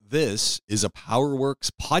This is a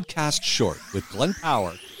PowerWorks podcast short with Glenn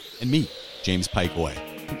Power and me, James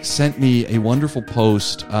Pikeway. Sent me a wonderful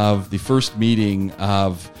post of the first meeting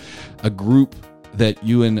of a group that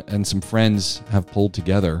you and some friends have pulled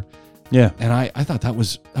together. Yeah, and I thought that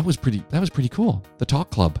was pretty cool. The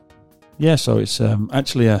Talk Club. Yeah, so it's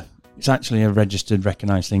actually a registered,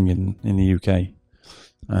 recognised thing in the UK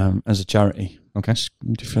as a charity. Okay, it's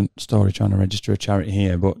a different story trying to register a charity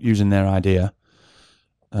here, but using their idea,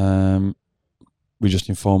 we just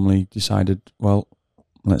informally decided, well,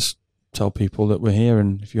 let's tell people that we're here,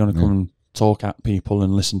 and if you want to come and talk at people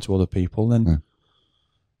and listen to other people, then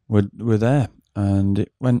we're there, and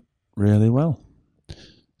it went really well.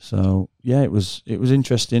 So yeah, it was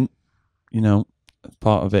interesting. You know,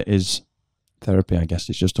 part of it is therapy. I guess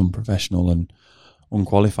it's just unprofessional and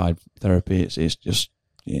unqualified therapy. It's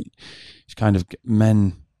kind of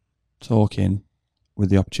men talking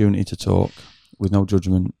with the opportunity to talk with no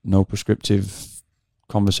judgment, no prescriptive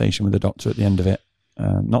conversation with the doctor at the end of it.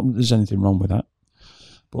 Not that there's anything wrong with that,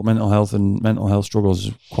 but mental health and mental health struggles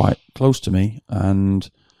is quite close to me. And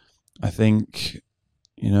I think,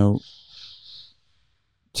 you know,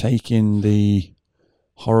 taking the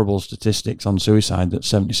horrible statistics on suicide, that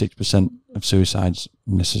 76% of suicides,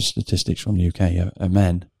 and this is statistics from the UK, are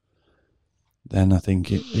men, then I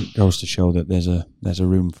think it goes to show that there's a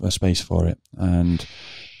room, a space for it, and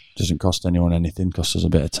it doesn't cost anyone anything. Costs us a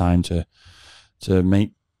bit of time to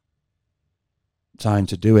make time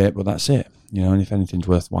to do it, but that's it. You know, and if anything's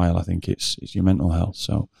worthwhile, I think it's your mental health.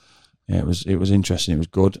 So yeah, it was interesting. It was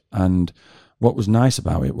good, and what was nice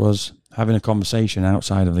about it was having a conversation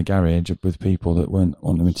outside of the garage with people that weren't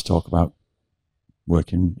wanting me to talk about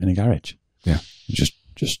working in a garage. Yeah,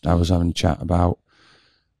 just I was having a chat about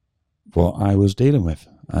what I was dealing with,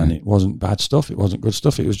 and it wasn't bad stuff. It wasn't good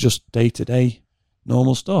stuff. It was just day-to-day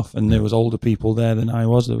normal stuff. And there was older people there than I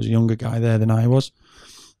was. There was a younger guy there than I was,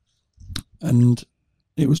 and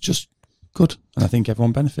it was just good. And I think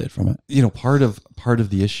everyone benefited from it. You know, part of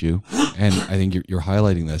the issue, and I think you're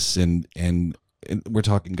highlighting this, and we're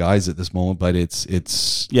talking guys at this moment, but it's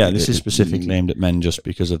this is specifically aimed at men, just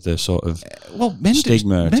because of the sort of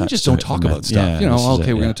stigma. Men just don't talk about stuff. Yeah, you know,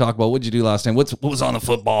 okay, we're going to talk about what did you do last time? What was on the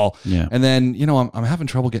football? Yeah, and then you know, I'm having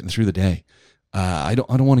trouble getting through the day. I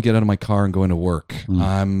don't want to get out of my car and go into work.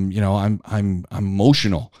 I'm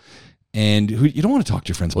emotional. And you don't want to talk to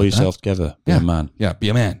your friends. Pull yourself together. Be a man. Yeah, be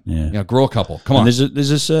a man. Yeah, grow a couple. Come on. There's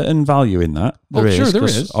a certain value in that. There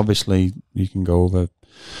is. Obviously, you can go over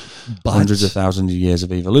hundreds of thousands of years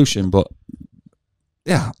of evolution, but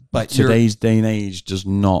today's day and age does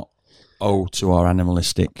not owe to our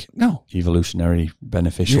animalistic, evolutionary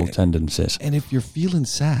beneficial tendencies. And if you're feeling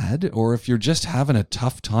sad, or if you're just having a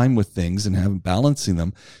tough time with things and balancing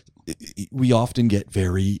them, we often get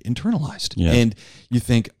very internalized, and you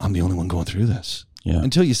think, I'm the only one going through this.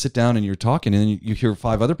 Until you sit down and you're talking, and you hear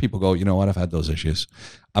 5 other people go, you know what, I've had those issues.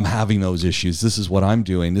 I'm having those issues. This is what I'm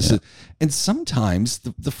doing. This is, and sometimes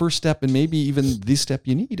the first step, and maybe even the step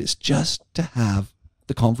you need, is just to have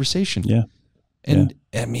the conversation. And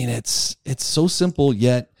I mean, it's so simple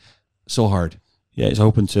yet so hard. Yeah, it's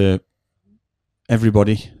open to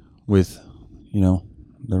everybody with, you know,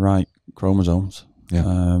 the right chromosomes.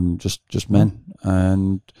 Just men.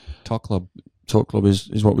 And Talk Club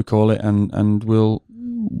is what we call it, and we'll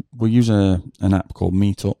use an app called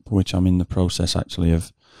Meetup, which I'm in the process actually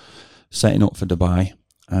of setting up for Dubai,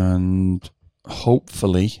 and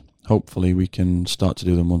hopefully we can start to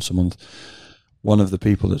do them once a month. One of the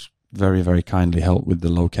people that's very, very kindly helped with the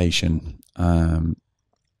location and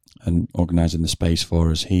organising the space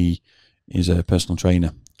for us, he is a personal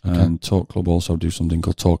trainer. And Talk Club also do something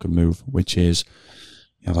called Talk and Move, which is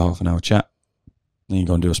you have a half an hour chat, then you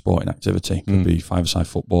go and do a sporting activity. Could be 5-a-side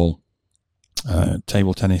football,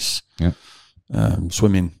 table tennis,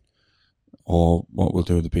 swimming, or what we'll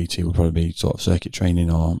do with the PT will probably be sort of circuit training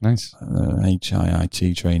or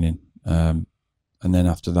HIIT training. And then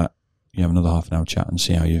after that, you have another half an hour chat and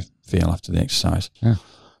see how you feel after the exercise. Yeah.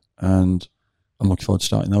 And I'm looking forward to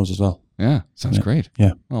starting those as well. Yeah, sounds great.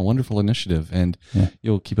 Yeah. Well, wonderful initiative. And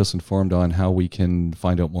you'll keep us informed on how we can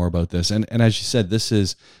find out more about this. And as you said, this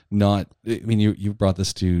is not, I mean, you brought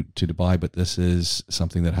this to Dubai, but this is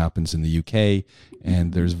something that happens in the UK,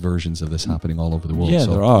 and there's versions of this happening all over the world. Yeah,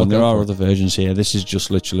 so there are other versions here. This is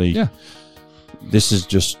just literally, this is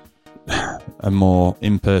just a more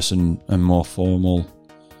in-person and more formal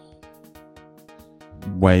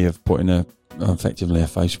way of putting effectively a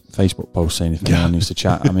Facebook post saying if anyone needs to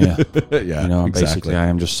chat, I'm here. You know, basically I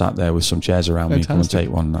am just sat there with some chairs around me. Come and take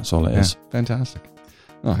one. That's all it is. Fantastic.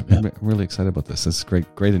 Oh, I'm really excited about this. This is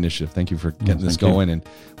great initiative. Thank you for getting this going, and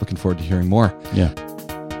looking forward to hearing more. Yeah.